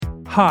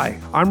Hi,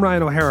 I'm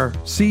Ryan O'Hara,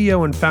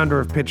 CEO and founder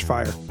of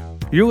Pitchfire.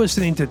 You're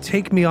listening to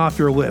Take Me Off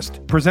Your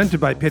List, presented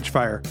by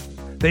Pitchfire.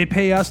 They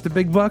pay us the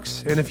big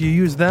bucks, and if you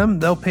use them,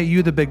 they'll pay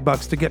you the big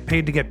bucks to get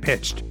paid to get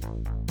pitched.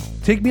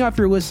 Take Me Off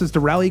Your List is the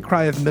rally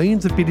cry of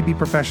millions of B2B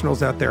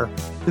professionals out there.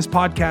 This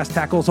podcast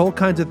tackles all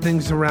kinds of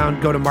things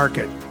around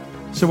go-to-market.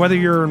 So whether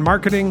you're in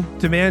marketing,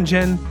 demand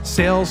gen,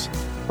 sales,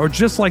 or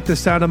just like the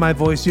sound of my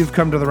voice, you've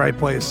come to the right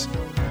place.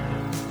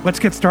 Let's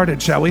get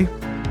started, shall we?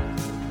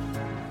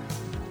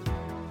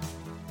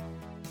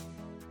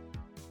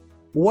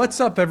 What's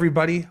up,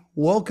 everybody?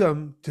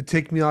 Welcome to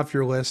Take Me Off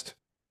Your List.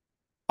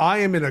 I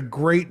am in a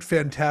great,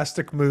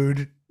 fantastic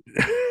mood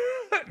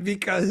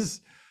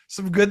because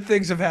some good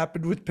things have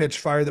happened with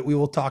Pitchfire that we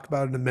will talk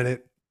about in a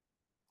minute.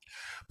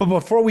 But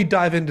before we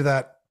dive into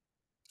that,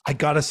 I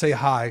gotta say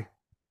hi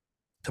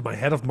to my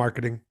head of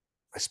marketing,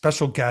 my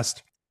special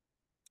guest,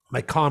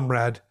 my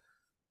comrade,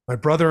 my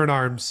brother in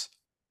arms,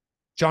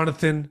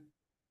 Jonathan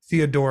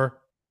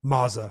Theodore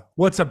Mazza.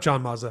 What's up,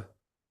 John Mazza?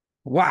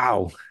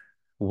 Wow.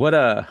 What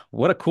a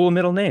cool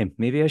middle name.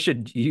 Maybe I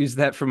should use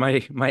that for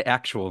my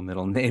actual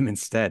middle name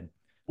instead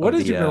What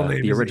of is your middle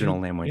name? the Is it original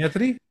name.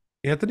 Anthony?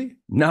 Anthony?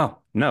 No,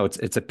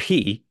 it's a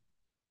P,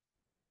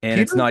 and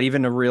Peter? it's not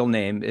even a real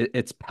name.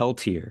 It's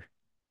Peltier,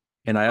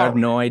 and I have Oh,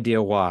 no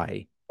idea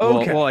why.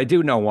 okay. Well, I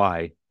do know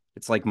why.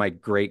 It's like my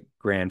great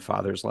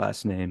grandfather's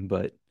last name,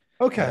 but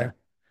Okay.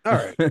 yeah. All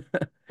right.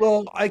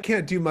 Well, I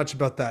can't do much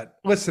about that.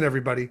 Listen,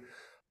 everybody.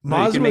 No,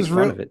 you Mazza can make was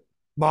fun of it.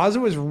 Mazza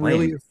was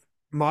really Lame.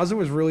 Mazza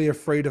was really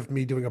afraid of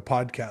me doing a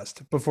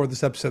podcast before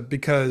this episode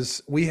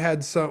because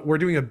we're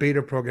doing a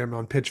beta program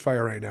on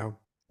Pitchfire right now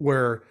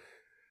where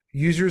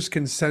users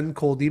can send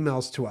cold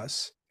emails to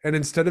us. And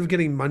instead of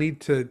getting money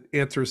to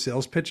answer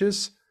sales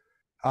pitches,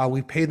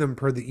 we pay them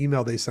per the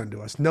email they send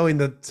to us, knowing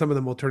that some of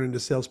them will turn into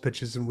sales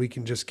pitches and we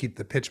can just keep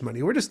the pitch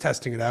money. We're just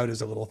testing it out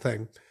as a little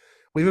thing.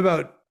 We have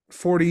about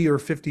 40 or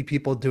 50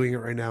 people doing it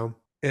right now.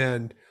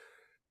 And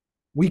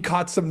we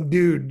caught some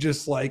dude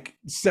just like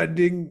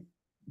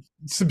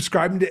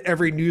subscribing to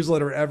every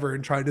newsletter ever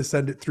and trying to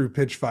send it through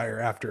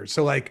Pitchfire after.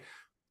 So like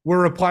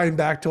we're replying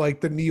back to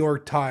like the New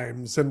York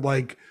Times and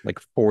like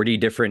 40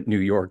 different New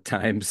York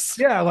Times.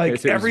 yeah, like It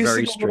was every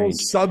very single little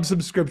strange.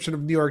 subscription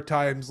of New York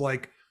Times,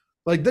 like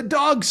the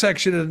dog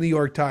section of the New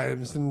York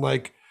Times and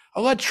like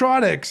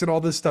electronics and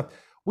all this stuff.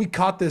 We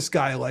caught this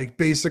guy like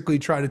basically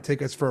trying to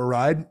take us for a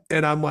ride.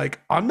 And I'm like,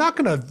 I'm not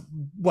gonna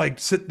like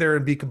sit there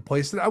and be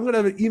complacent. I'm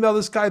gonna email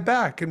this guy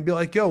back and be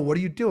like, yo, what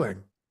are you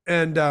doing?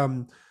 And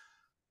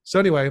so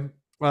anyway,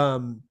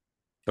 The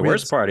we had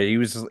worst part, he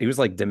was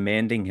like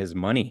demanding his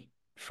money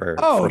oh for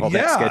all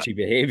that yeah. sketchy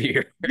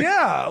behavior.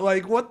 Yeah,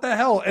 like what the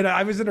hell? And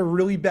I was in a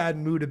really bad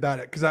mood about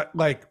it because I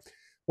like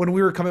when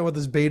we were coming up with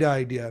this beta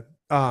idea,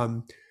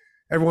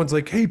 everyone's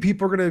like, hey,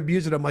 people are gonna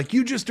abuse it. I'm like,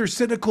 you just are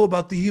cynical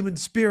about the human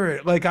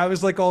spirit. Like I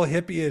was like all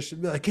hippie-ish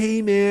and be like,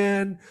 hey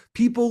man,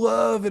 people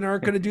love and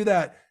aren't gonna do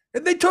that.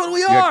 And they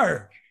totally You,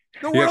 are.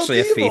 The you world's actually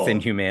have faith in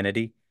evil.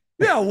 humanity.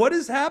 Yeah, what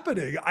is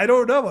happening? I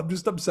don't know. I'm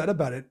just upset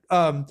about it.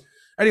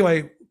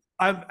 Anyway,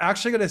 I'm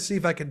actually gonna see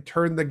if I can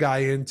turn the guy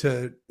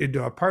into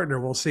a partner.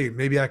 We'll see.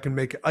 Maybe I can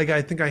make it like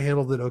I think I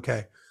handled it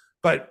okay.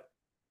 But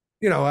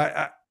you know,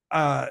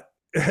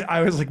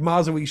 I was like,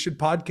 Mazza, we should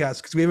podcast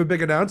because we have a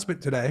big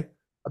announcement today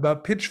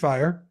about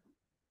Pitchfire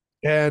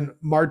and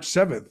March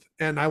 7th.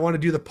 And I want to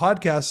do the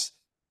podcast.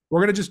 We're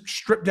gonna just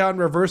strip down,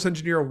 reverse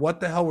engineer what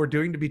the hell we're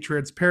doing to be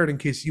transparent in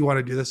case you want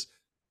to do this.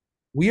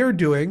 We are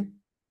doing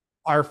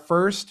our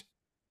first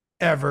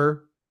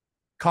ever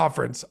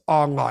conference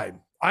online.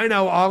 I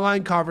know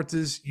online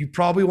conferences, you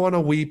probably want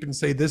to weep and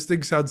say, this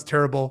thing sounds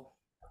terrible.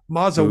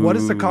 Mazza, what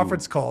is the Ooh,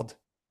 conference called?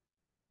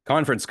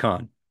 conference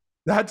con.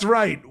 That's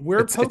right.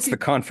 It's the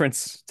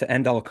conference to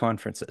end all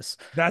conferences.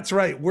 That's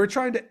right. We're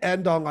trying to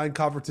end online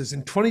conferences.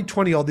 In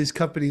 2020, all these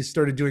companies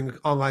started doing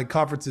online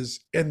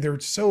conferences and they're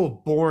so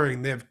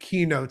boring. They have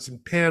keynotes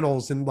and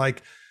panels and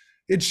like,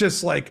 it's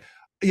just like,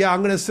 yeah, I'm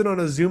going to sit on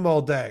a Zoom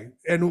all day.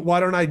 And why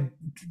don't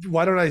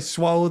I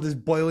swallow this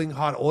boiling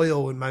hot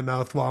oil in my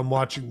mouth while I'm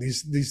watching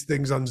these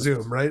things on Just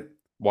Zoom, right?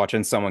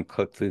 watching someone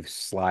click through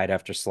slide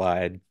after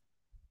slide.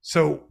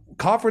 So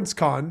Conference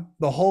Con,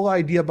 the whole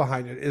idea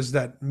behind it is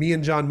that me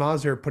and John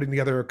Mazza are putting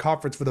together a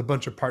conference with a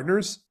bunch of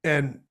partners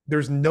and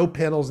there's no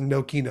panels and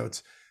no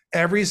keynotes.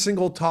 Every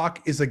single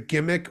talk is a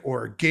gimmick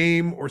or a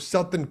game or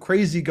something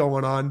crazy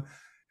going on.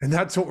 And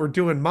that's what we're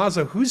doing.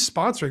 Mazza, who's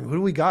sponsoring? Who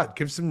do we got?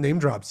 Give some name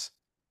drops.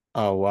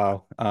 Oh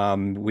wow.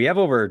 We have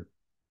over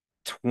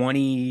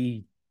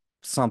 20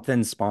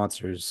 something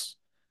sponsors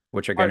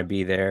which are All going to right.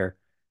 be there.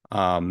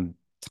 Um,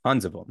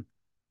 Tons of them.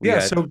 We Yeah,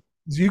 got so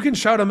you can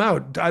shout them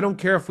out. I don't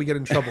care if we get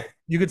in trouble.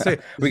 You could say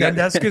we got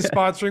Zendesk is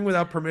sponsoring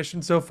without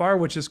permission so far,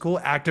 which is cool.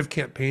 Active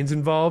Campaign's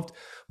involved.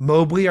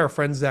 Mobley, our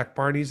friend Zach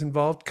Barney's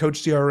involved.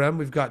 Coach CRM,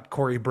 we've got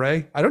Corey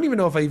Bray. I don't even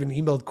know if I even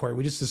emailed Corey.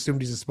 We just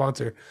assumed he's a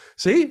sponsor.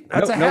 See,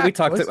 that's a no, we hack,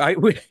 talked boys.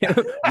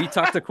 to we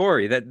talked to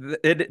Corey.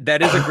 That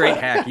is a great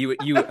hack. You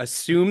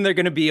assume they're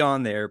going to be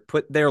on there,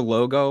 put their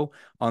logo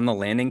on the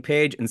landing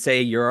page, and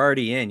say you're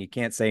already in. You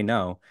can't say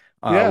no.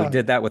 We Yeah.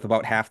 did that with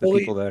about half the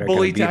people Bully that are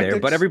going to bully be there,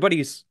 but tactics.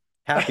 everybody's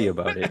happy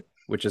about it,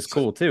 which is So,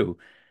 cool too.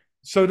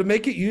 so to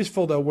make it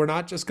useful though, we're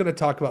not just going to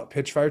talk about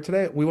Pitchfire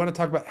today. We want to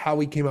talk about how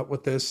we came up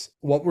with this,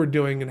 what we're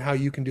doing, and how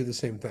you can do the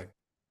same thing.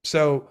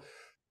 So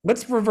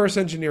let's reverse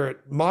engineer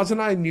it. Maz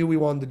and I knew we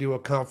wanted to do a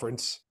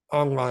conference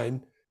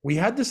online. We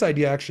had this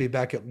idea actually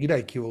back at Lead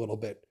IQ a little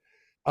bit.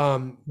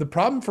 The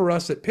problem for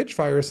us at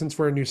Pitchfire, since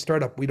we're a new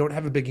startup, we don't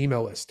have a big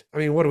email list. I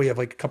mean, what do we have?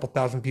 Like a couple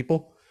thousand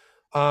people.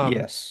 Um,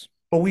 Yes.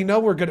 but we know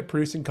we're good at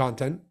producing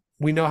content.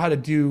 We know how to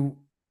do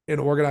and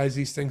organize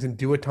these things and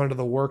do a ton of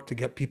the work to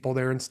get people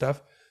there and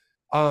stuff.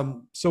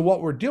 So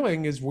what we're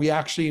doing is we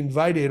actually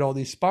invited all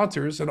these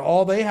sponsors, and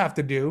all they have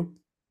to do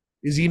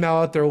is email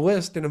out their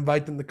list and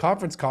invite them to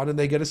conference con, and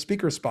they get a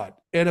speaker spot.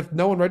 And if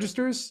no one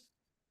registers,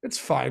 it's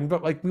fine.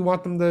 But like we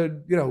want them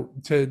to,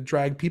 to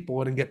drag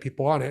people in and get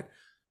people on it.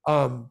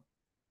 Um,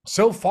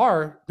 so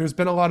far, there's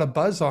been a lot of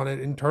buzz on it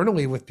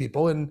internally with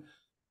people, and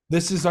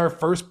this is our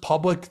first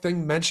public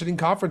thing mentioning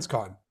conference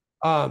con.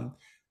 Um,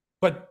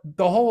 but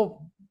the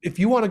whole, if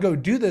you want to go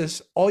do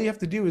this, all you have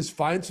to do is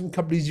find some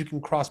companies you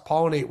can cross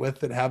pollinate with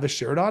that have a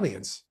shared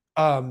audience.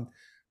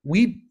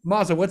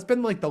 Mazza, what's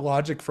been like the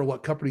logic for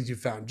what companies you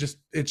found?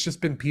 It's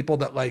just been people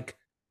that like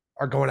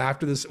are going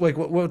after this. Like,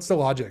 what's the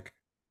logic?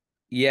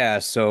 Yeah,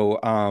 so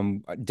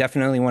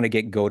definitely want to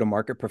get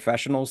go-to-market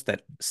professionals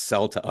that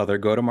sell to other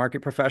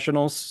go-to-market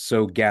professionals.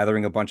 So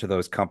gathering a bunch of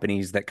those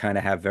companies that kind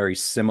of have very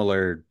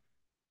similar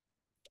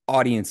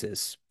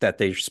audiences that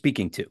they're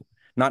speaking to.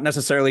 Not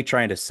necessarily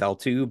trying to sell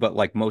to, but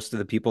like most of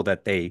the people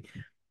that they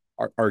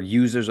are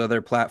users of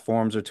their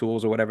platforms or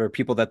tools or whatever,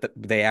 people that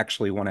they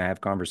actually want to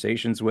have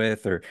conversations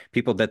with, or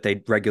people that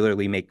they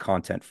regularly make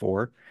content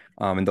for.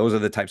 And those are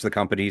the types of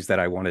companies that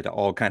I wanted to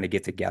all kind of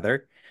get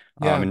together,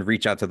 Yeah. and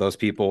reach out to those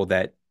people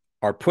that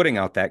are putting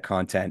out that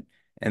content,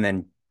 and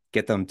then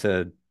get them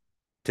to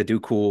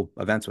do cool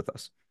events with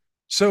us.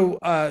 So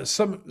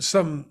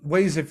some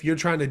ways if you're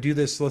trying to do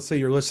this, let's say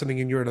you're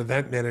listening and you're an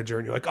event manager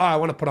and you're like, oh, I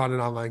want to put on an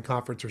online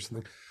conference or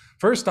something.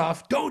 First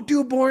off, don't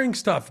do boring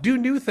stuff. Do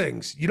new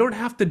things. You don't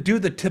have to do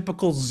the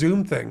typical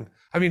Zoom thing.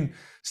 I mean,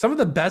 some of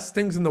the best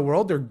things in the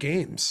world are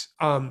games.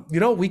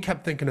 We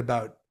kept thinking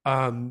about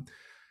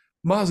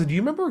Mazza, do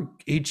you remember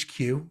HQ?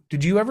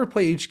 Did you ever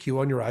play HQ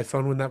on your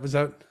iPhone when that was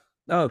out?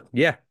 Oh,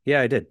 yeah. Yeah,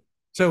 I did.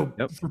 So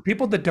Yep. for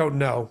people that don't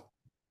know,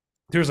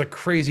 there's a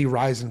crazy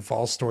rise and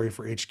fall story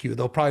for HQ.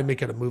 They'll probably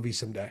make it a movie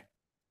someday.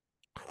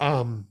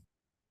 Um,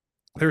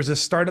 there's a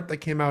startup that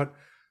came out.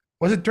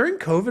 Was it during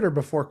COVID or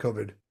before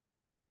COVID?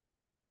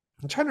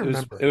 I'm trying to It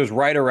remember. was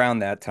right around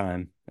that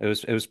time. It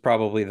was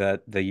probably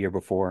the year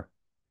before.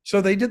 So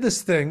they did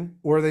this thing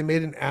where they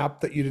made an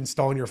app that you'd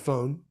install on your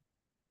phone,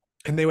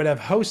 and they would have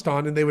host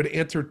on and they would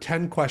answer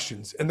 10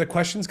 questions. And the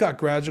questions got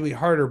gradually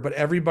harder, but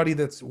everybody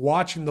that's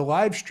watching the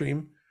live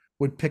stream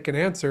would pick an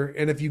answer.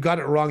 And if you got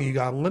it wrong, you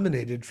got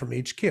eliminated from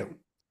HQ.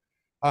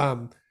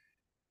 Um,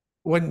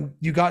 when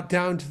you got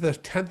down to the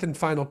 10th and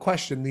final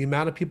question, the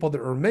amount of people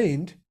that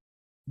remained,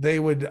 they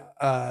would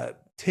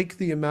take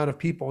the amount of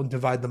people and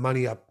divide the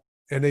money up.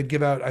 And they'd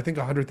give out, I think,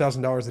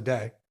 $100,000 a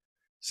day.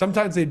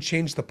 Sometimes they'd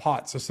change the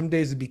pot. So some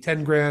days it'd be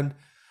 10 grand,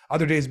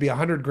 other days it'd be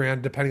 100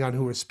 grand, depending on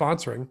who was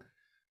sponsoring.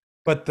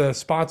 But the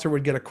sponsor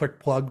would get a quick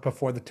plug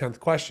before the 10th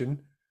question.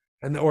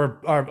 Or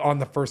on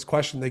the first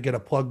question, they get a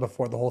plug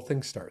before the whole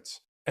thing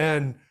starts.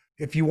 And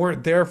if you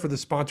weren't there for the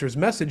sponsor's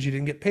message, you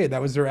didn't get paid.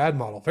 That was their ad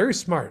model. Very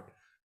smart.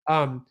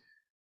 Um,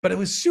 but it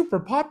was super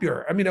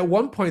popular. I mean, at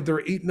one point, there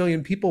were 8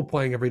 million people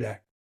playing every day,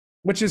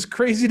 which is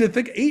crazy to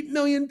think. 8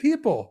 million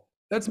people.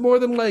 That's more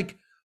than like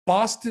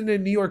Boston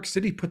and New York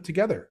City put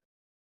together,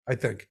 I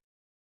think.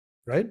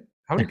 Right?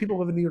 How many people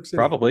live in New York City?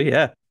 Probably,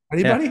 yeah. Yeah.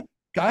 Anybody?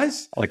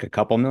 Guys? Like a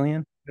couple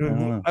million. I don't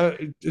know.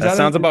 Is That that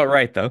sounds about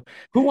right, though.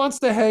 who wants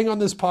to hang on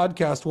this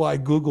podcast while I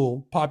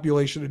Google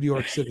population of New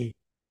York City?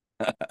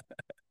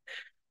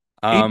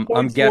 I'm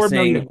 8.4 guessing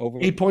million. over.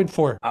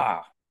 8.4.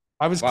 Ah,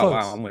 I was wow,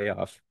 close. I'm way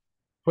off.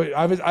 But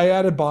I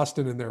added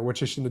Boston in there,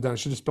 which I shouldn't have done. I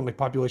should have spent like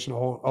population of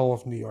all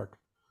of New York.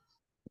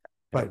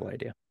 But Terrible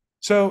idea.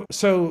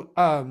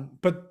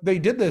 but they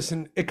did this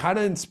and it kind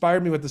of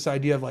inspired me with this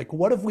idea of like,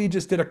 what if we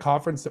just did a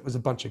conference that was a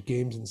bunch of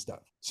games and stuff?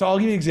 So I'll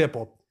give you an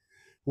example.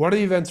 One of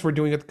the events we're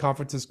doing at the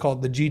conference is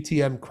called the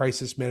GTM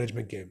Crisis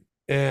Management Game.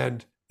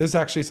 And this is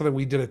actually something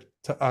we did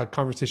a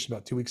conversation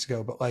about 2 weeks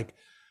ago, but like,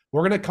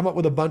 we're going to come up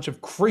with a bunch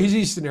of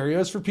crazy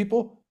scenarios for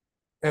people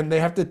and they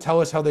have to tell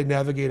us how they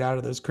navigate out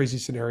of those crazy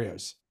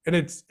scenarios. And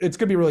it's going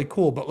to be really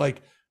cool, but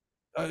like,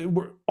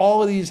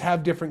 all of these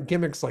have different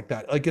gimmicks like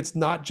that. Like, it's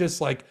not just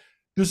like,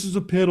 this is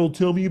a panel,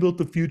 tell me about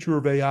the future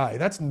of AI.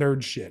 That's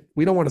nerd shit.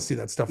 We don't want to see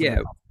that stuff in the Yeah,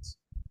 conference.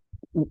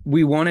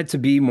 we want it to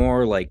be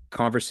more like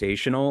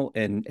conversational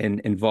and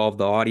involve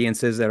the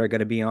audiences that are going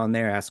to be on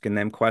there, asking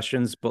them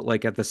questions. But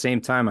like at the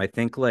same time, I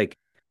think like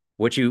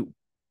what you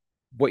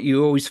what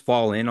you always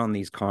fall in on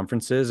these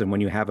conferences, and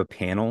when you have a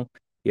panel,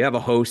 you have a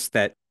host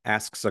that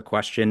asks a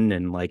question,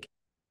 and like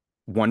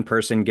one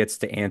person gets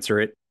to answer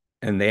it,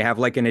 and they have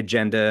like an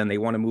agenda and they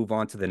want to move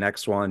on to the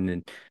next one,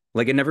 and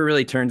like it never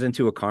really turns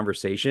into a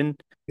conversation.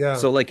 Yeah.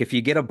 So like if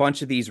you get a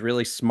bunch of these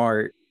really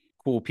smart,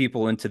 cool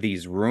people into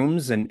these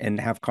rooms and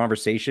have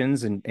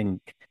conversations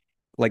and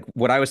like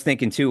what I was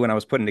thinking too when I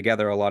was putting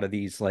together a lot of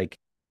these like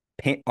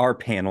our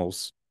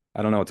panels,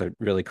 I don't know what to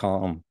really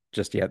call them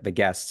just yet, the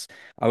guests.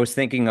 I was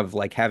thinking of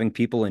like having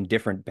people in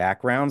different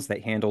backgrounds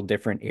that handle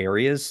different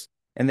areas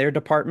in their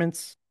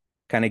departments,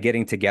 kind of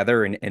getting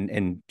together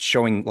and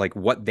showing like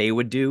what they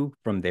would do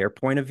from their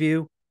point of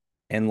view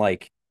and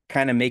like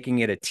kind of making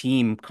it a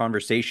team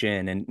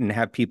conversation and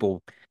have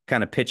people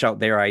kind of pitch out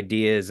their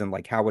ideas and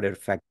like how would it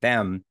affect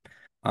them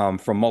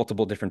from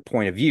multiple different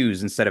point of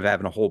views instead of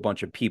having a whole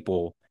bunch of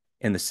people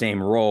in the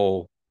same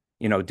role,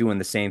 doing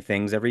the same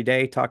things every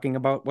day, talking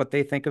about what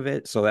they think of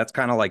it. So that's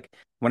kind of like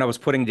when I was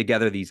putting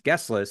together these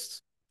guest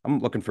lists, I'm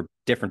looking for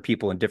different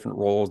people in different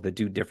roles that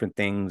do different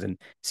things and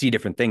see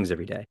different things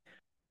every day.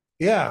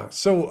 Yeah.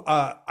 So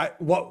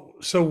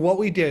what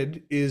we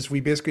did is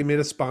we basically made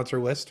a sponsor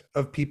list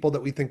of people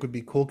that we think would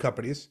be cool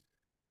companies.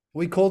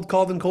 We cold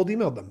called and cold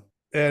emailed them.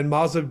 And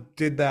Mazza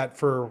did that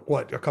for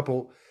what, a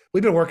couple.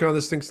 We've been working on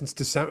this thing since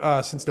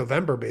December, since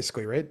November,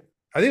 basically, right?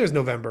 I think it was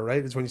November,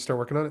 right? Is when you start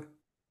working on it.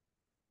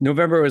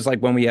 November was like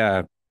when we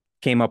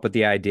came up with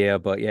the idea,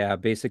 but yeah,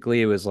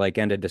 basically it was like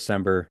end of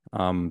December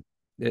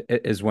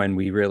is when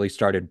we really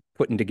started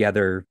putting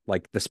together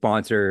like the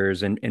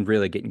sponsors and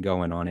really getting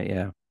going on it.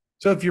 Yeah.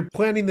 So if you're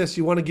planning this,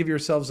 you want to give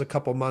yourselves a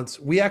couple months.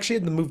 We actually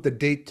had to move the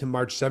date to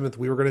March 7th.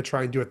 We were going to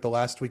try and do it the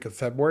last week of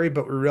February,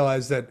 but we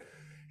realized that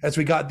as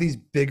we got these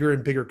bigger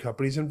and bigger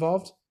companies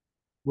involved,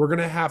 we're going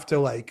to have to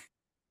like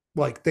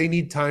they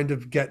need time to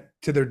get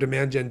to their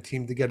demand gen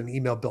team to get an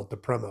email built to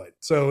promo it.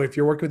 So if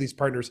you're working with these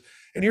partners,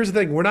 and here's the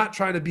thing, we're not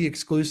trying to be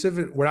exclusive.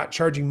 We're not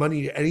charging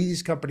money to any of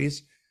these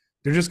companies.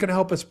 They're just going to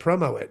help us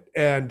promo it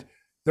and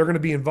they're going to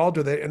be involved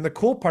with it. And the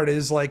cool part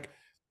is like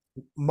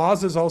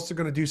Moz is also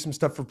going to do some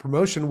stuff for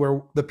promotion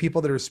where the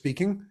people that are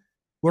speaking,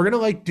 we're going to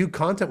like do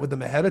content with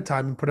them ahead of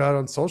time and put it out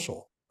on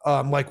social.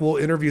 Like we'll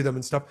interview them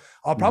and stuff.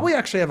 I'll Mhm. probably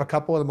actually have a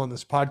couple of them on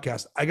this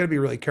podcast. I got to be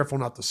really careful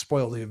not to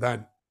spoil the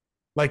event,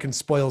 like and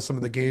spoil some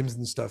of the games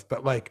and stuff.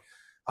 But like,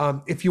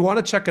 if you want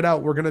to check it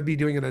out, we're going to be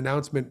doing an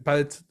announcement. But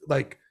it's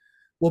like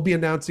we'll be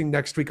announcing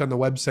next week on the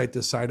website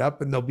to sign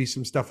up, and there'll be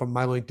some stuff on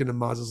my LinkedIn and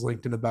Maz's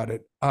LinkedIn about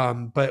it.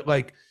 But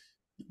like,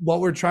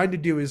 what we're trying to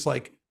do is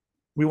like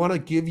we want to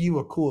give you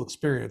a cool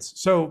experience.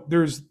 So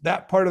there's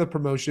that part of the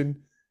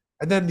promotion.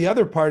 And then the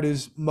other part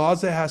is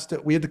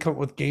Mazda we had to come up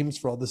with games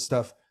for all this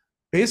stuff.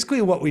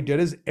 Basically, what we did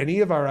is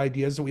any of our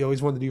ideas that we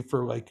always wanted to do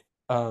for like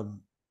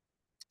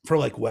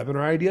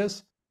webinar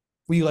ideas,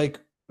 we like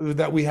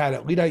that we had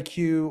at Lead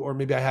IQ, or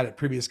maybe I had at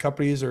previous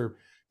companies, or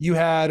you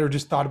had, or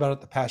just thought about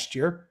it the past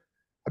year.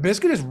 I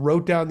basically just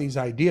wrote down these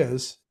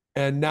ideas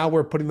and now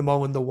we're putting them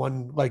all into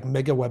one like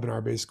mega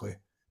webinar basically.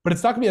 But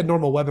it's not gonna be a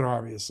normal webinar,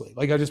 obviously.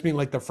 Like I just mean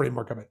like the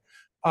framework of it.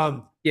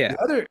 Yeah.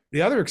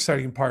 The other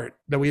exciting part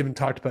that we haven't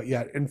talked about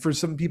yet, and for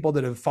some people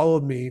that have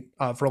followed me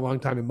for a long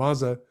time in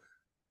Mazda,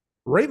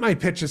 Rate My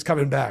Pitch is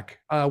coming back.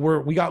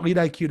 We got Lead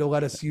IQ to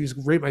let us use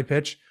Rate My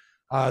Pitch.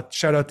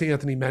 Shout out to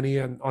Anthony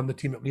Menny and on the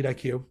team at Lead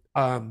IQ.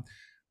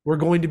 We're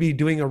going to be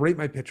doing a Rate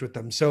My Pitch with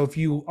them. So if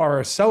you are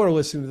a seller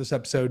listening to this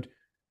episode,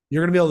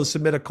 you're going to be able to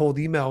submit a cold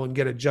email and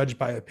get it judged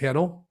by a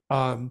panel.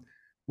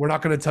 We're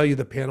not going to tell you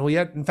the panel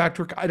yet. In fact,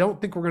 I don't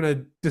think we're going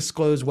to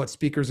disclose what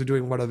speakers are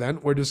doing what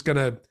event. We're just going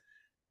to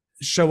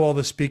show all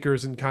the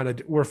speakers and kind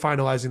of we're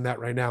finalizing that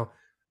right now.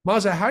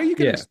 Mazza, how are you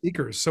getting Yeah.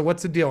 speakers? So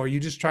what's the deal? Are you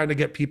just trying to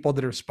get people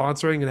that are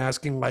sponsoring and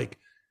asking like,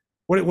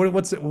 what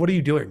are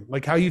you doing?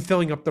 Like, how are you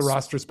filling up the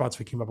roster spots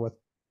we came up with?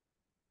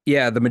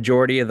 Yeah, the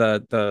majority of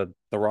the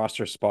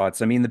roster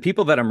spots. I mean, the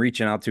people that I'm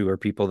reaching out to are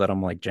people that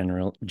I'm like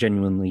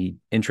genuinely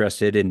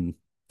interested in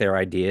their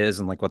ideas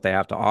and like what they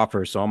have to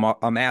offer. So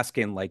I'm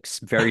asking like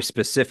very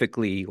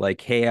specifically like,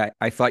 hey,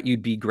 I thought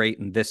you'd be great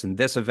in this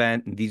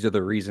event, and these are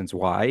the reasons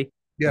why. And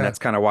Yeah. that's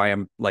kind of why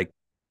I'm like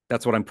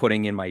that's what I'm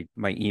putting in my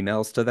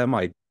emails to them.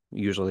 I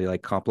usually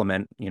like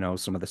compliment,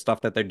 some of the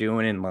stuff that they're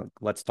doing and like,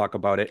 let's talk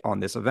about it on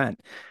this event.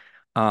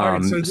 All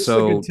right. So this is a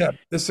good So tip.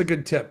 This is a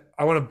good tip.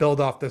 I want to build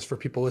off this for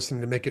people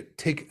listening to make it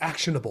take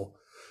actionable.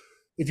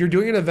 If you're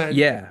doing an event,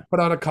 yeah, put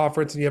on a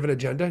conference and you have an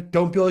agenda,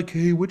 don't be like,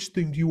 hey, which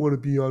thing do you want to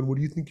be on? What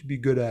do you think you'd be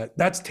good at?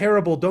 That's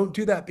terrible. Don't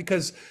do that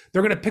because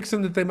they're going to pick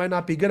something that they might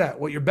not be good at.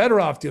 What you're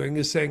better off doing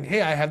is saying,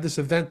 hey, I have this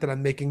event that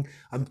I'm making,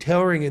 I'm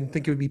tailoring and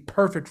think it would be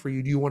perfect for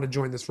you. Do you want to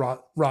join this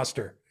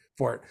roster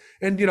for it?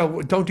 And,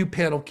 don't do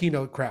panel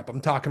keynote crap.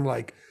 I'm talking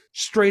like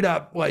straight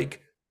up,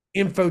 like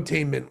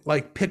infotainment,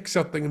 like pick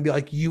something and be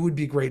like, you would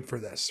be great for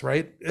this,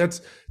 right? That's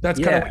kind of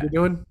what yeah. you're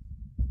doing.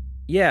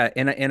 Yeah,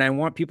 and I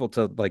want people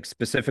to like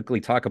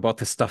specifically talk about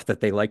the stuff that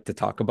they like to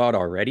talk about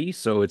already.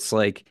 So it's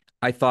like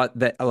I thought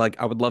that like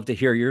I would love to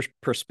hear your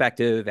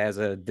perspective as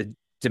the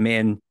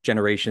demand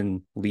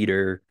generation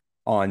leader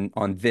on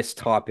this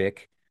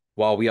topic,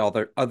 while we all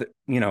the other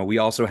we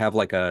also have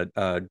like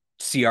a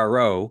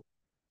CRO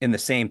in the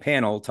same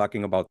panel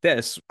talking about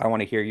this. I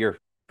want to hear your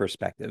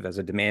perspective as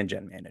a demand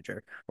gen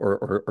manager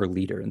or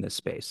leader in this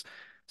space.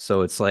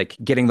 So it's like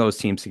getting those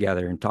teams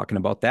together and talking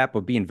about that,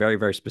 but being very,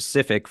 very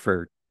specific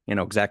for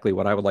exactly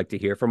what I would like to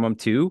hear from them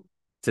too,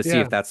 to see if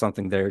Yeah. that's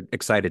something they're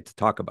excited to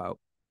talk about.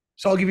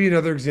 So I'll give you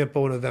another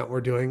example of an event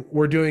we're doing.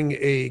 We're doing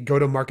a go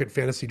to market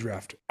fantasy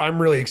draft.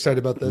 I'm really excited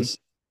about Mhm. this.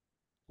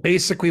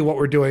 Basically, what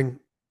we're doing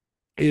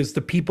is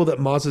the people that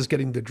Moz is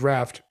getting to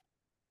draft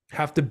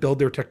have to build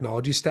their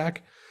technology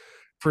stack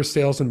for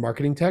sales and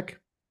marketing tech.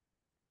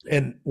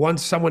 And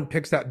once someone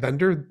picks that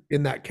vendor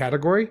in that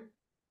category,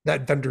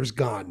 that vendor's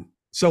gone.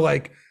 So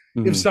like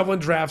if Mhm. someone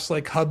drafts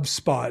like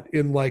HubSpot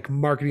in like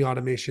marketing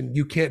automation,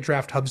 you can't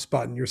draft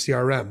HubSpot in your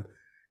CRM.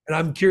 And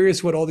I'm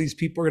curious what all these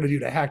people are going to do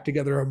to hack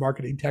together a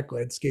marketing tech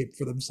landscape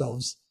for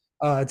themselves.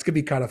 It's going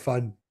to be kind of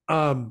fun.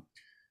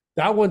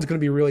 That one's going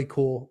to be really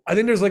cool. I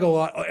think there's like a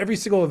lot. Every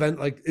single event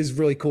like is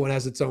really cool and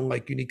has its own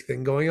like unique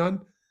thing going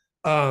on.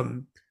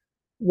 Um,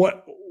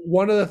 what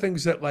one of the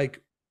things that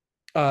like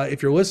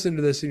if you're listening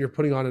to this and you're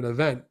putting on an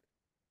event,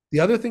 the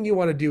other thing you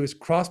want to do is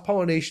cross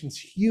pollination is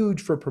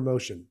huge for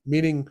promotion,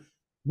 meaning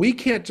we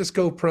can't just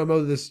go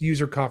promo this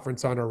user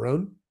conference on our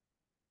own.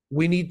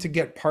 We need to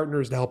get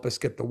partners to help us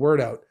get the word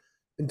out.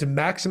 And to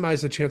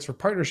maximize the chance for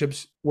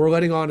partnerships, we're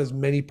letting on as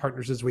many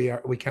partners as we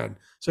can.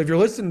 So if you're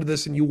listening to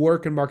this and you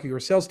work in marketing or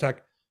sales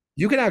tech,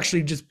 you can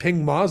actually just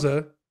ping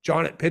Mazza,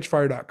 John at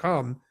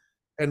pitchfire.com,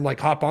 and like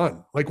hop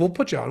on. Like we'll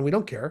put you on. We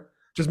don't care.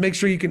 Just make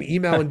sure you can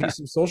email and do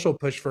some social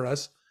push for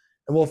us,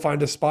 and we'll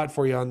find a spot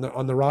for you on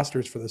the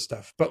rosters for this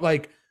stuff. But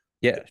like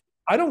Yeah.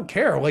 I don't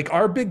care. Like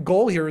our big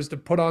goal here is to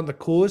put on the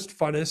coolest,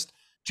 funnest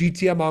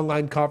GTM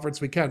online conference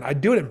we can.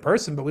 I'd do it in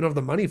person, but we don't have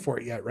the money for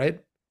it yet, right?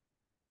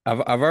 I've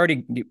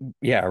already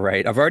yeah,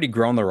 right. I've already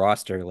grown the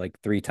roster like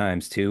 3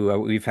 times too.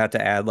 We've had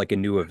to add like a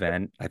new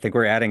event. I think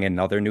we're adding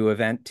another new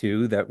event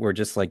too that we're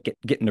just like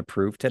getting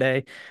approved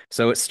today.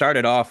 So it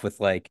started off with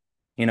like,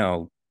 you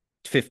know,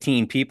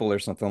 15 people or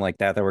something like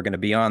that that were going to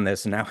be on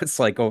this, and now it's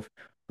like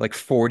like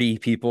 40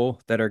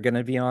 people that are going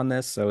to be on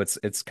this. So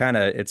it's kind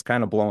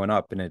of blowing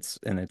up, and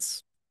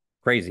it's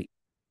crazy.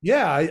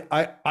 Yeah,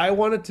 I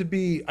want it to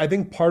be. I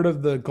think part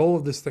of the goal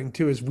of this thing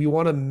too is we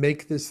want to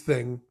make this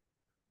thing.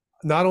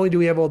 Not only do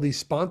we have all these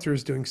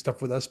sponsors doing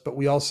stuff with us, but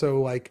we also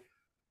like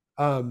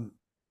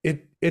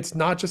it's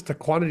not just a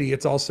quantity,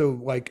 it's also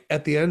like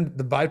at the end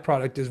the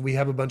byproduct is we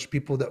have a bunch of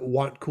people that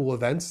want cool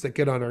events that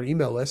get on our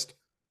email list,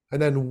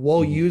 and then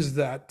we'll Mhm. use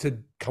that to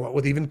come up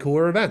with even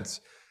cooler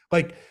events.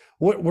 Like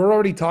we're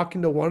already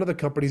talking to one of the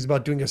companies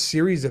about doing a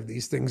series of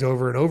these things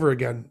over and over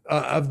again,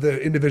 of the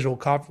individual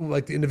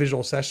like the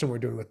individual session we're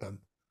doing with them.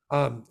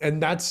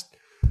 And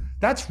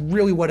that's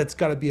really what it's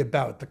got to be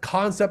about. The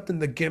concept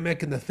and the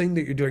gimmick and the thing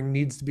that you're doing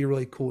needs to be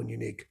really cool and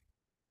unique.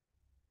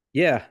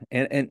 Yeah,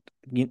 and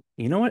you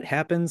know what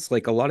happens?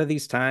 Like a lot of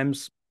these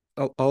times,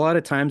 a lot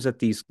of times at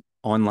these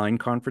online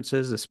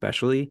conferences,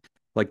 especially,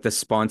 like the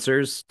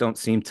sponsors don't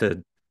seem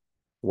to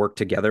work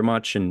together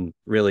much and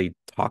really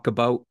talk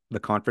about the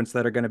conference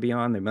that are going to be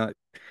on. They might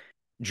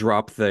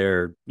drop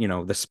their,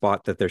 the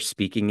spot that they're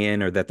speaking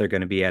in, or that they're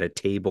going to be at a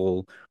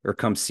table, or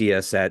come see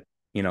us at,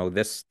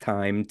 this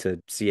time to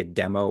see a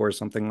demo or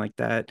something like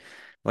that.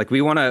 Like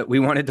we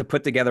wanted to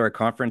put together a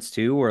conference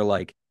too, where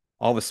like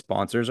all the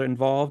sponsors are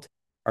involved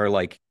are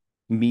like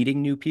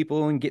meeting new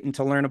people and getting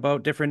to learn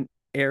about different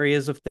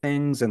areas of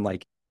things, and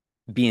like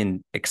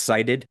being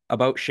excited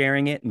about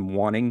sharing it and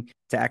wanting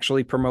to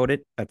actually promote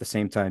it at the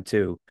same time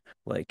too.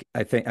 Like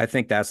I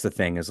think that's the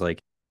thing, is like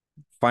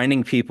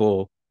finding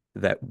people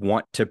that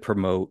want to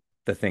promote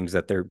the things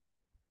that they're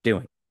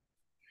doing.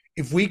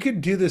 If we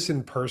could do this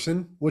in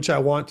person, which I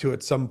want to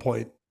at some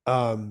point, We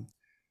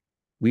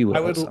I will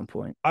at would some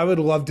point. I would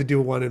love to do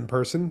one in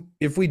person.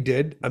 If we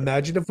did,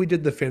 imagine if we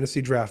did the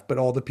fantasy draft, but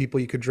all the people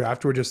you could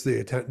draft were just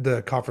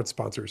the conference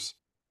sponsors.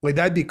 Like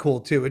that'd be cool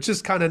too. It's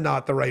just kind of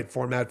not the right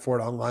format for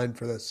it online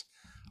for this.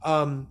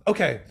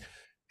 Okay.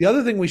 The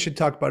other thing we should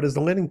talk about is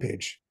the landing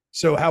page.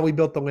 So how we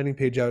built the landing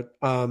page out.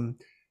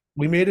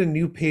 We made a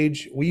new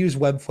page. We use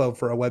Webflow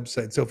for our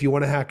website. So if you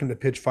want to hack into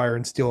Pitchfire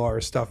and steal our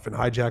stuff and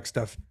hijack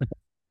stuff,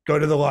 go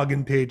to the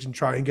login page and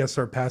try and guess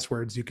our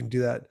passwords. You can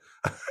do that.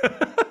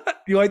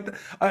 You like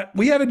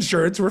we have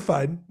insurance, we're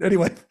fine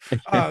anyway.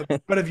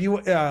 But if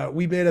you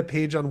we made a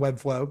page on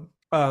Webflow.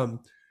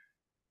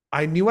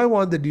 I knew I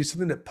wanted to do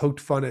something that poked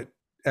fun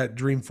at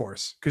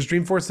Dreamforce, because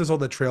Dreamforce does all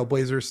the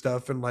Trailblazer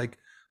stuff and like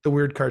the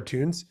weird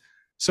cartoons.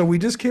 So we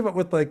just came up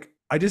with like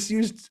I just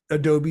used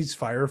Adobe's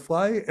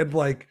Firefly and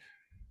like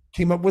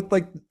came up with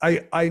like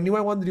I knew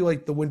I wanted to do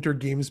like the Winter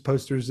Games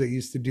posters they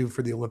used to do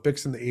for the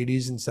Olympics in the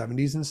 80s and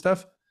 70s and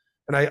stuff.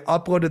 And I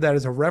uploaded that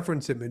as a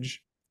reference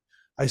image.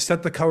 I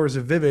set the colors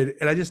of vivid,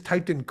 and I just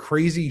typed in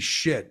crazy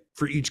shit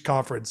for each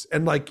conference.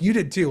 And like you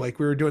did too, like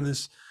we were doing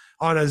this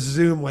on a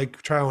Zoom,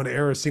 like trial and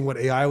error, seeing what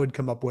AI would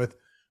come up with.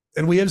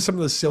 And we have some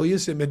of the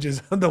silliest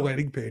images on the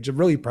landing page. I'm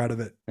really proud of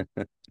it.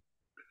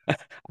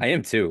 I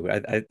am too.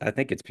 I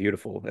think it's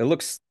beautiful. It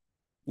looks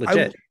I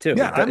legit too.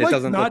 yeah, I'm It like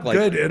doesn't look not like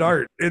good at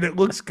art, and it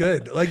looks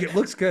good. Like it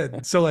looks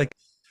good. So like,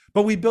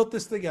 but we built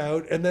this thing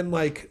out, and then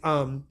like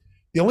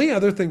the only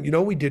other thing,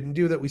 we didn't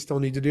do that we still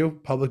need to do,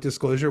 public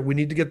disclosure, we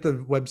need to get the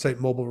website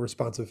mobile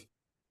responsive.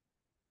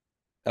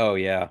 oh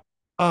yeah.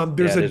 Um Yeah,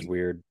 there's it a is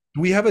weird.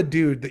 we have a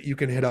dude that you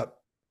can hit up.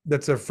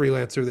 that's a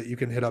freelancer that you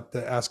can hit up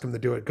to ask him to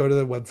do it. Go to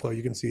the Webflow.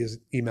 You can see his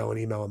email and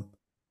email him.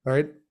 All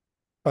right.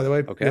 By the way,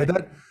 you had Okay,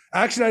 that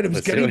action items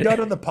let's do getting it. done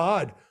on the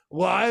pod.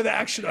 Live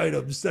action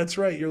items. That's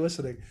right. You're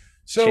listening.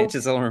 So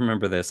Chances I'll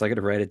remember this. I got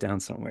to write it down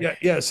somewhere.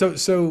 yeah.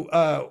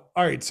 All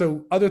right.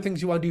 So other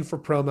things you want to do for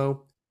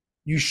promo,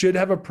 you should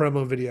have a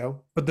promo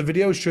video, but the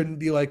video shouldn't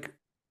be like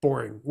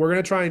boring. We're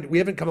gonna try and we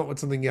haven't come up with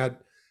something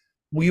yet.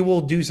 We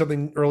will do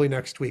something early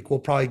next week. We'll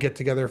probably get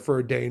together for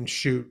a day and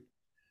shoot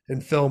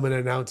and film and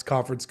announce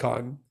conference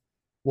con.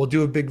 We'll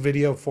do a big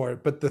video for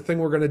it. But the thing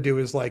we're gonna do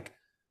is like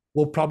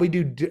we'll probably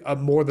do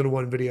more than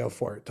one video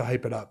for it to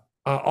hype it up.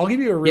 I'll give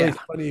you a really Yeah,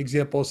 funny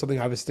example of something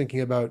I was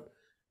thinking about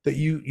that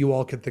you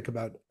all can think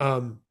about.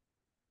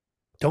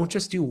 Don't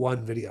just do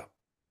one video.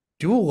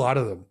 Do a lot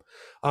of them.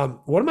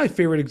 One of my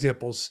favorite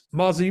examples,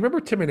 Mazza, you remember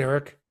Tim and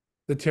Eric,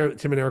 the Tim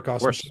and Eric of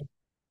Awesome course. Show?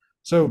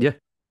 So Yeah.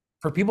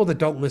 for people that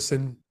don't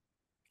listen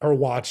or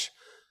watch,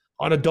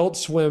 on Adult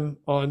Swim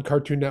on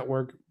Cartoon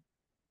Network,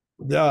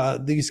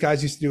 these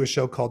guys used to do a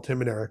show called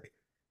Tim and Eric,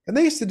 and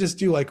they used to just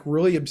do like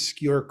really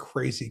obscure,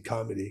 crazy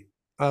comedy,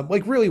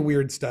 like really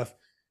weird stuff.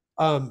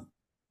 Um,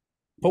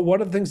 but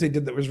one of the things they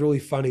did that was really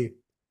funny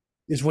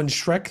is when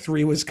Shrek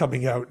 3 was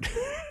coming out.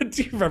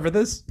 Do you remember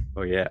this?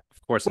 Oh yeah,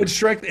 of course I When do.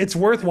 Shrek, it's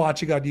worth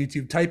watching on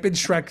YouTube. Type in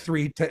Shrek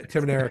 3,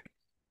 Tim and Eric.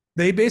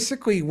 They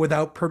basically,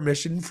 without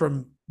permission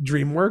from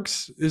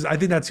DreamWorks, I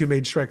think that's who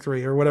made Shrek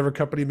 3 or whatever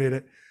company made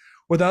it.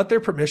 Without their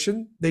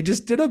permission, they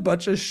just did a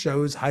bunch of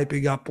shows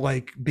hyping up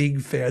like being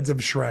fans of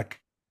Shrek.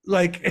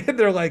 Like, and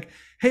they're like,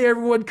 hey,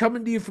 everyone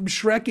coming to you from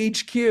Shrek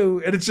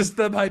HQ. And it's just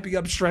them hyping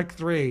up Shrek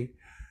 3.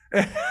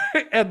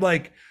 And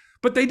like,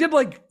 but they did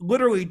like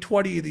literally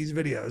 20 of these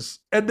videos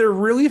and they're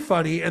really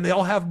funny and they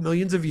all have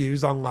millions of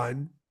views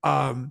online.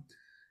 And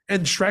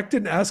Shrek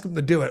didn't ask them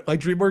to do it. Like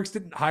DreamWorks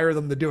didn't hire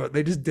them to do it.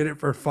 They just did it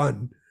for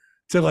fun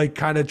to like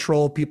kind of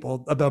troll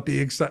people about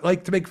being excited,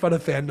 like to make fun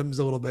of fandoms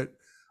a little bit.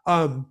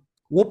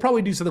 We'll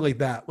probably do something like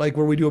that, like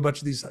where we do a bunch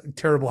of these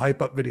terrible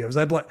hype up videos.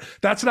 I'd like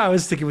that's what I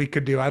was thinking we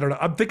could do. I don't know.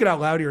 I'm thinking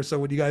out loud here. So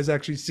when you guys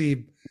actually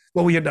see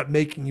what we end up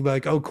making, you'll be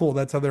like, oh, cool,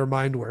 that's how their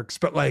mind works.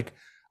 But like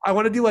I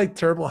want to do like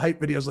terrible hype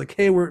videos, like,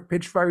 hey, we're at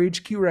Pitchfire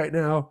HQ right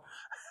now.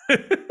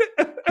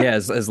 Yeah,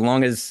 as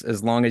long as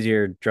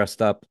you're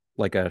dressed up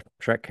like a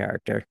Shrek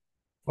character,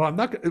 Well, I'm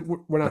not.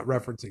 We're not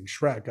referencing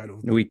Shrek. I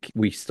don't think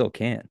we still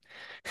can.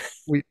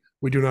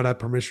 we do not have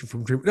permission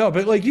from Dream. No,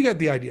 but like you get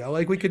the idea.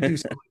 Like we could do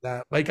something like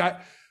that. Like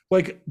I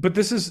like, but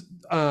this is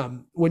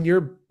when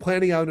you're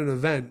planning out an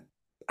event.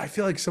 I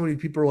feel like so many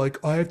people are like,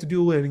 oh, I have to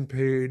do a landing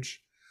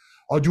page.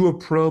 I'll do a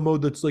promo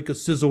that's like a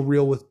sizzle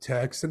reel with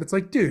text, and it's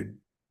like, dude,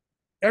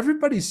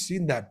 everybody's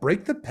seen that.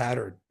 Break the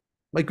pattern.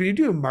 Like when you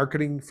do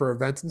marketing for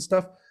events and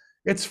stuff,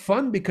 it's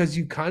fun because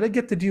you kind of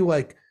get to do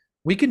like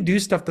we can do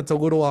stuff that's a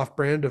little off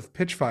brand of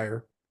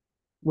Pitchfire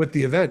with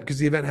the event because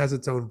the event has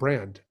its own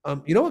brand.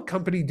 You know what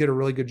company did a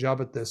really good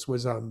job at this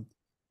was do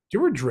you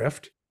remember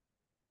Drift? Of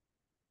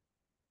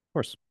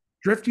course.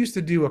 Drift used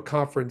to do a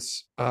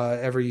conference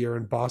every year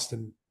in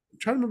Boston. I'm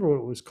trying to remember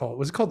what it was called.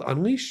 Was it called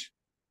Unleash?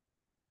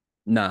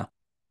 No, That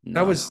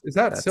no, was is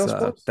that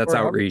Salesforce that's or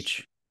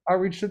Outreach?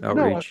 outreach. Outreach? No,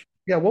 Outreach.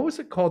 yeah. What was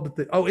it called? That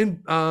the oh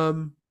in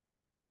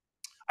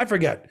I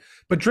forget.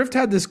 But Drift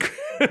had this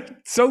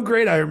so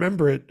great. I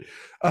remember it.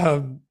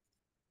 Um,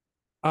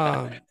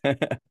 um, I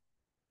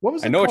what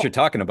was it know what called? you're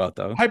talking about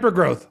though.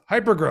 Hypergrowth.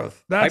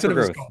 Hypergrowth. That's what it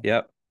was Hypergrowth. called.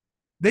 Yep.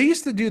 They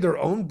used to do their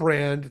own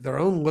brand, their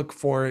own look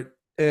for it,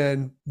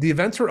 and the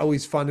events were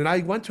always fun. And I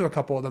went to a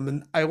couple of them,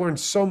 and I learned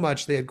so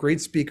much. They had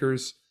great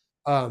speakers.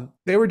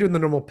 They were doing the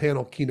normal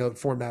panel keynote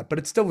format, but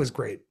it still was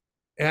great.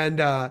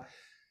 And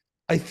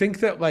I think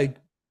that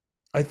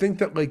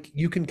like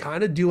you can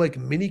kind of do like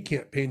mini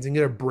campaigns and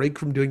get a break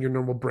from doing your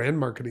normal brand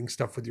marketing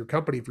stuff with your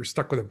company. If you're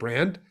stuck with a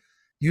brand,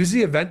 use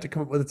the event to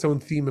come up with its own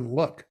theme and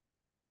look.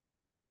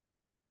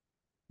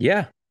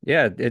 Yeah.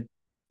 Yeah.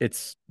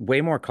 It's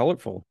way more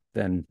colorful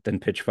than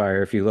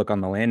Pitchfire if you look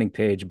on the landing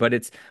page. But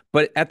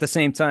at the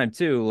same time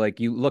too, like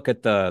you look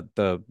at the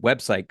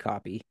website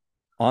copy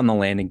on the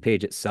landing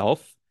page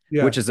itself,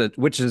 Yeah. which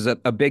is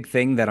a big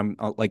thing that I'm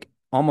like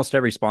almost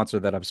every sponsor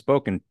that I've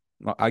spoken,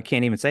 I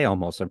can't even say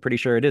almost. I'm pretty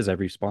sure it is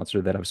every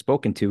sponsor that I've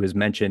spoken to has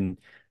mentioned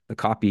the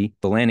copy,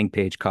 the landing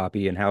page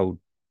copy, and how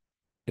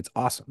it's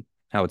awesome,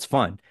 how it's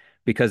fun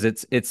because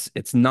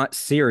it's not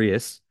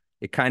serious.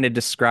 It kind of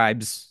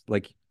describes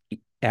like it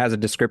has a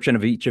description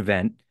of each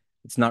event.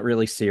 It's not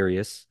really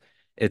serious.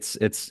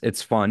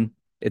 It's fun.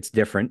 It's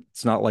different.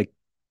 It's not like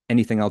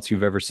anything else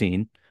you've ever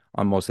seen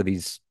on most of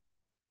these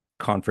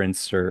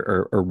conference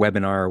or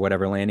webinar or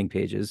whatever landing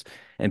pages,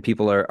 and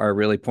people are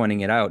really pointing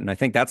it out. And I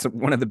think that's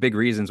one of the big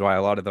reasons why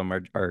a lot of them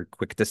are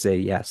quick to say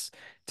yes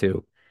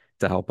to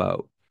to help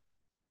out.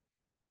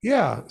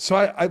 Yeah. So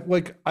I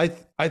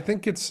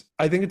think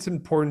it's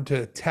important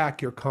to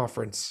attack your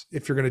conference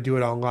if you're going to do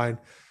it online.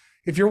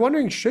 If you're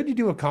wondering, should you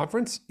do a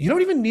conference? You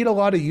don't even need a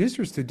lot of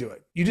users to do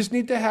it. You just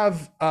need to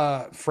have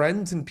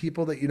friends and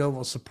people that you know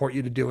will support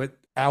you to do it,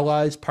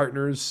 allies,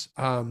 partners.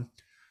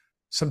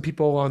 some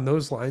people along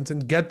those lines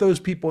and get those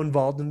people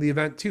involved in the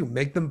event too.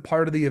 Make them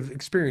part of the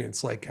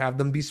experience, like have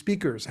them be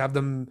speakers, have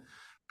them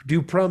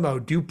do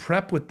promo, do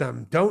prep with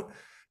them. Don't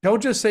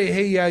just say,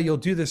 hey, yeah, you'll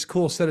do this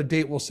cool, set a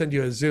date, we'll send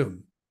you a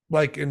Zoom,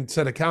 like, and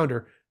set a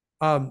calendar.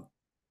 Um,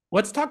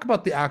 let's talk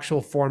about the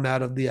actual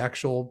format of the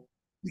actual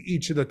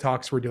each of the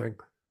talks we're doing.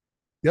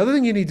 The other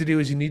thing you need to do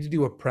is you need to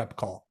do a prep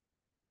call.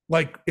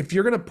 Like if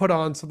you're going to put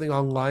on something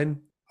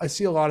online, I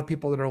see a lot of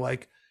people that are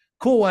like,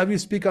 cool, we'll have you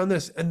speak on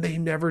this. And they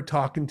never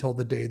talk until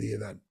the day of the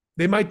event.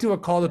 They might do a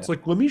call that's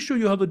like, let me show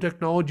you how the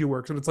technology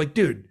works. And it's like,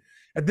 dude,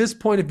 at this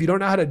point, if you don't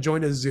know how to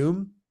join a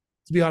Zoom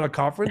to be on a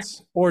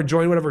conference or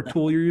join whatever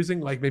tool you're using,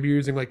 like maybe you're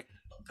using like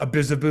a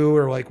Bizaboo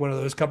or like one of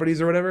those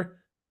companies or whatever,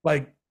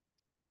 like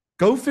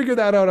go figure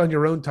that out on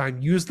your own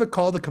time. Use the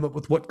call to come up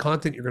with what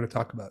content you're going to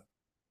talk about.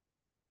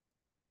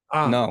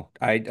 No,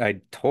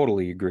 I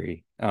totally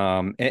agree.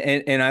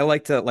 And I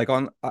like to like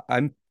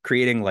I'm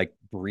creating like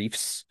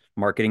briefs,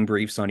 marketing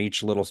briefs on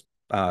each little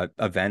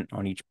event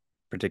on each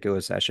particular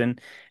session,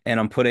 and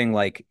I'm putting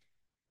like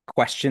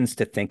questions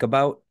to think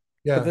about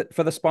Yeah.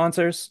 for the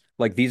sponsors.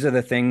 Like these are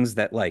the things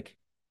that like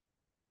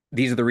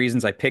these are the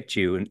reasons I picked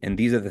you, and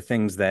these are the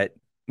things that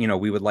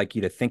we would like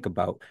you to think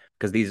about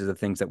because these are the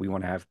things that we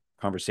want to have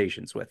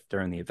conversations with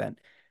during the event.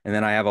 And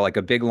then I have like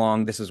a big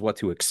long this is what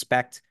to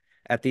expect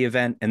at the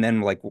event, and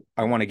then like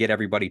I want to get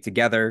everybody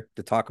together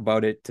to talk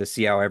about it to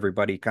see how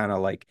everybody kind of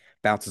like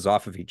bounces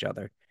off of each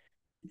other,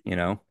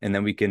 and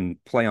then we can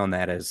play on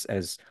that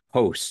as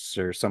hosts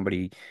or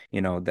somebody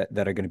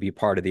that are going to be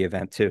part of the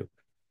event too.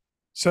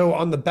 So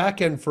on the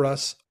back end for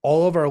us,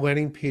 all of our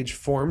landing page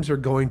forms are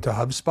going to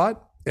HubSpot,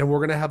 and we're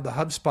going to have the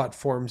HubSpot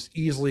forms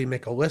easily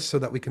make a list so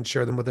that we can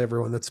share them with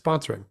everyone that's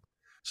sponsoring.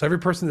 So every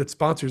person that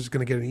sponsors is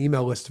going to get an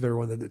email list of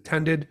everyone that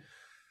attended.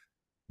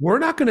 We're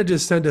not going to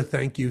just send a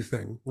thank you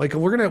thing. Like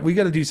we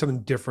got to do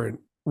something different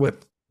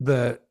with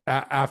the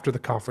after the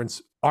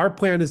conference. Our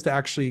plan is to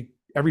actually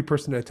every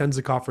person that attends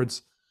the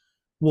conference,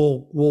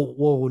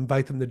 we'll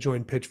invite them to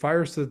join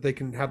Pitchfire so that they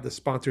can have the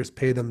sponsors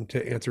pay them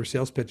to answer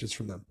sales pitches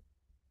from them.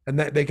 And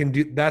that they can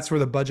do, that's where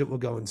the budget will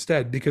go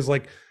instead. Because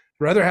like,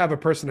 rather have a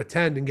person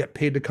attend and get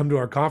paid to come to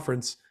our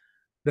conference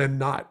than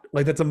not.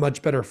 Like that's a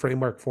much better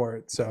framework for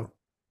it. So,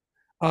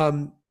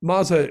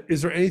 Mazza,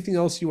 is there anything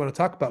else you want to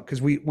talk about?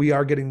 Because we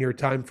are getting near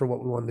time for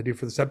what we wanted to do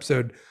for this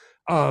episode.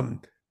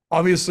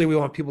 Obviously, we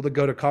want people to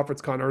go to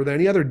ConferenceCon. Are there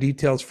any other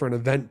details for an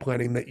event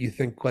planning that you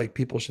think like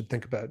people should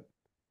think about?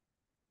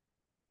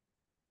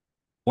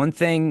 One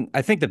thing,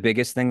 I think the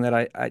biggest thing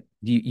that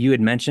you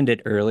had mentioned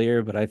it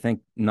earlier, but I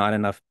think not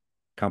enough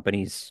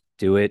companies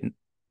do it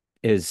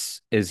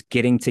is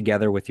getting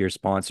together with your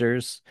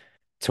sponsors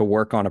to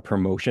work on a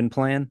promotion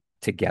plan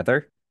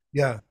together,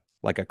 Yeah.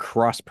 like a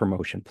cross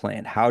promotion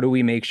plan. How do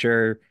we make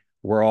sure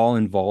we're all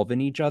involved in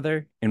each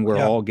other and we're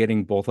Yeah. all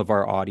getting both of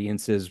our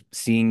audiences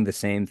seeing the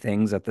same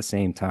things at the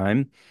same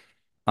time?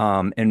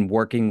 And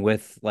working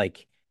with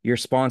like your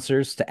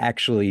sponsors to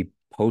actually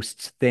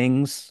post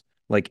things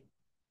like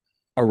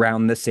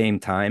around the same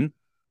time.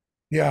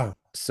 Yeah.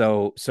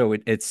 So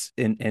it's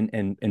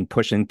in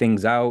pushing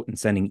things out and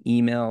sending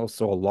emails.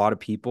 So a lot of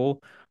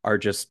people are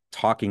just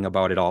talking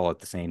about it all at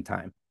the same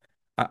time.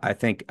 I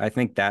think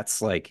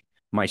that's like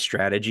my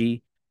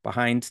strategy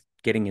behind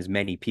getting as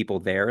many people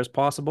there as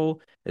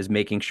possible is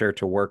making sure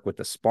to work with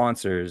the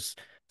sponsors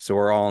so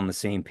we're all on the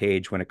same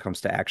page when it comes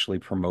to actually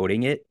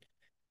promoting it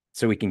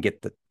so we can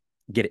get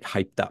it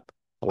hyped up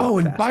a Oh,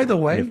 lot and by the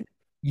faster. And if way,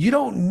 you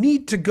don't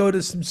need to go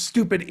to some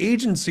stupid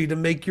agency to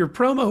make your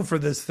promo for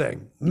this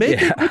thing.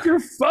 Make it yeah, with your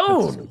that's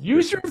phone. so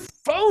Use your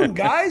phone,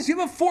 guys. You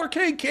have a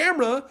 4K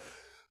camera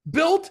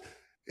built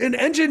and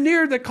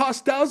engineered that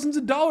costs thousands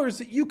of dollars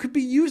that you could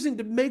be using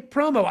to make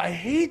promo. I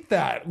hate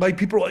that. Like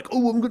people are like,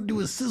 oh, I'm going to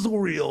do a sizzle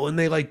reel. And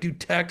they like do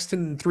text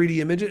and 3D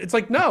images. It's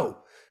like, no,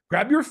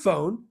 grab your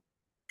phone,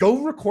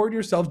 go record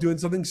yourself doing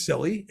something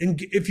silly. And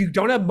if you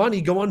don't have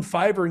money, go on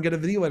Fiverr and get a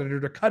video editor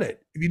to cut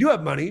it. If you do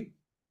have money,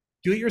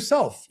 do it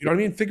yourself. You know what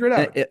I mean? Figure it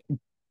out.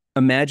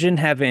 Imagine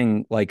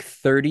having like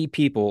 30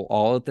 people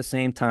all at the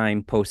same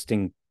time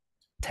posting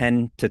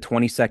 10 to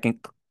 20-second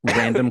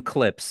random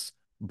clips,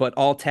 but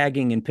all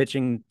tagging and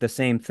pitching the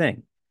same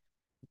thing.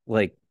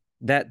 Like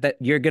that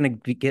you're gonna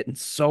be getting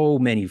so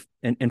many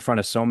in front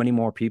of so many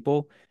more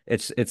people.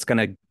 It's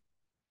gonna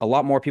a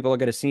lot more people are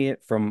gonna see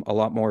it from a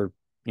lot more,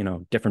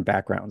 different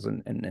backgrounds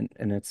and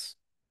it's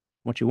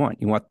what you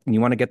want. You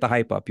want to get the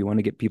hype up. You want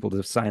to get people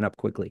to sign up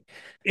quickly.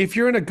 If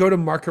you're in a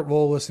go-to-market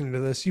role listening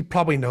to this, you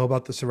probably know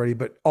about this already,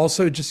 but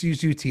also just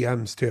use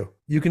UTMs too.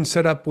 You can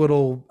set up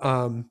little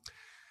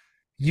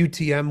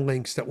UTM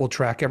links that will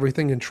track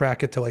everything and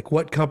track it to like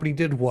what company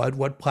did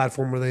what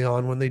platform were they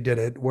on when they did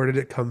it, where did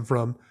it come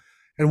from?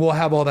 And we'll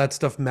have all that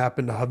stuff map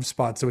into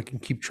HubSpot so we can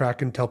keep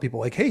track and tell people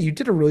like, hey, you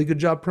did a really good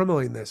job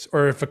promoting this.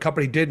 Or if a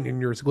company didn't and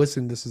you're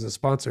listening, this is a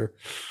sponsor,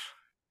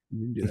 you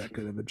didn't do that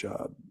good of a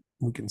job.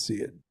 We can see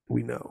it.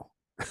 We know.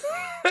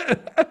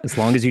 As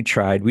long as you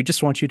tried, we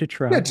just want you to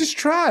try. Yeah, just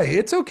try.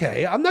 It's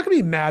okay. I'm not gonna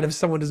be mad if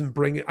someone doesn't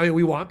bring it. I mean,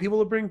 we want people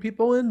to bring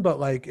people in, but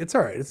like it's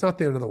all right. It's not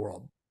the end of the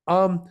world.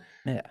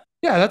 Yeah.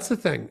 Yeah, that's the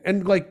thing.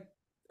 And like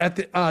at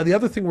the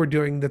other thing we're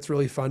doing that's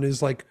really fun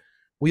is like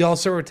we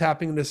also are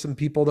tapping into some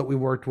people that we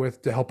worked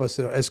with to help us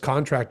as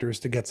contractors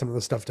to get some of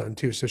the stuff done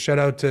too. So shout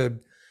out to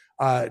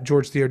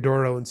George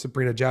Theodoro and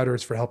Sabrina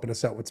Jouders for helping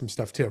us out with some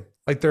stuff too.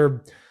 Like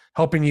they're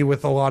helping you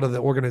with a lot of the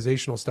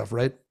organizational stuff,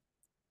 right?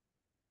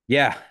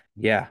 Yeah,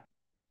 yeah.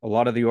 A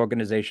lot of the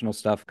organizational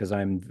stuff because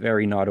I'm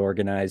very not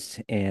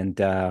organized and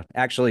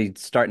actually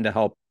starting to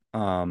help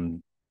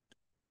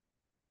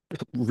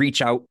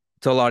reach out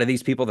to a lot of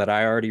these people that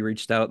I already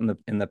reached out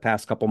in the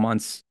past couple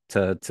months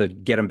to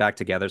get them back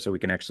together so we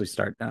can actually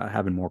start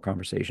having more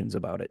conversations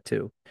about it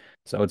too.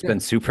 So it's Yeah. been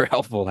super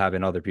helpful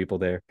having other people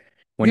there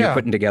when you're Yeah.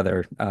 putting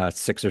together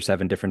 6 or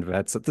 7 different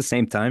vets at the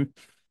same time.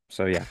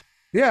 So yeah.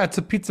 Yeah, it's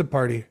a pizza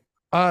party.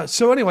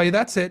 So anyway,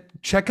 that's it.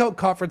 Check out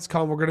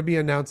ConferenceCon. We're going to be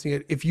announcing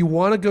it. If you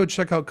want to go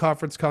check out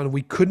ConferenceCon,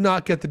 we could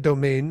not get the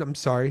domain. I'm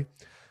sorry.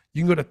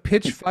 You can go to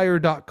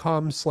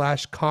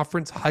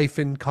pitchfire.com/conference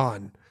hyphen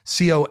con,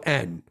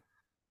 CON.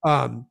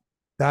 Um,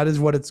 that is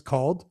what it's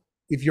called.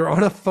 If you're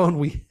on a phone,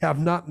 we have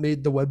not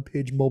made the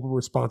webpage mobile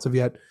responsive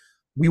yet.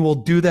 We will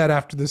do that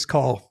after this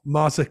call.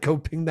 Mazza, go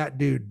ping that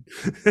dude.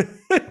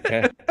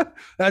 Okay.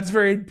 That's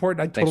very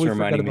important. I Thanks for totally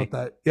forgot reminding about me.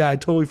 that. Yeah, I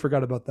totally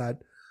forgot about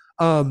that.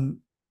 Um,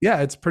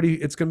 yeah, it's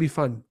gonna be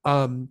fun.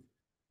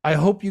 I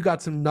hope you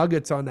got some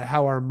nuggets on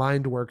how our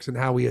mind works and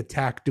how we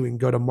attack doing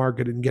go to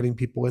market and getting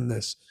people in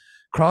this.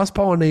 Cross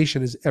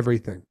pollination is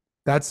everything.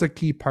 That's the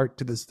key part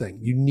to this thing.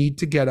 You need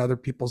to get other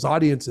people's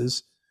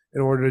audiences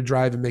in order to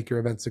drive and make your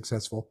event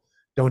successful.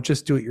 Don't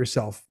just do it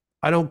yourself.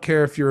 I don't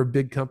care if you're a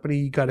big company,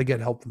 you got to get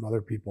help from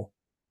other people.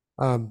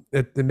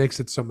 It makes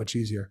it so much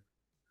easier.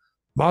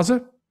 Mazza,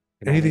 Can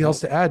only anything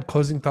else help. to add?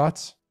 Closing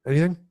thoughts?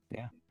 Anything?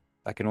 Yeah.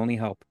 That can only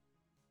help.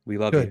 We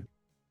love you. Good.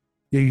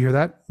 Yeah, you hear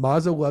that?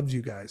 Mazza loves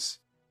you guys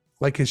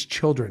like his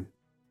children.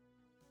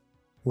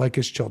 Like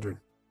his children.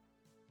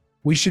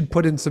 We should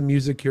put in some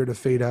music here to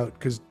fade out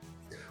because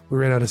we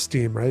ran out of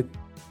steam, right?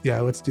 Yeah,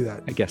 let's do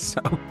that. I guess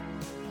so.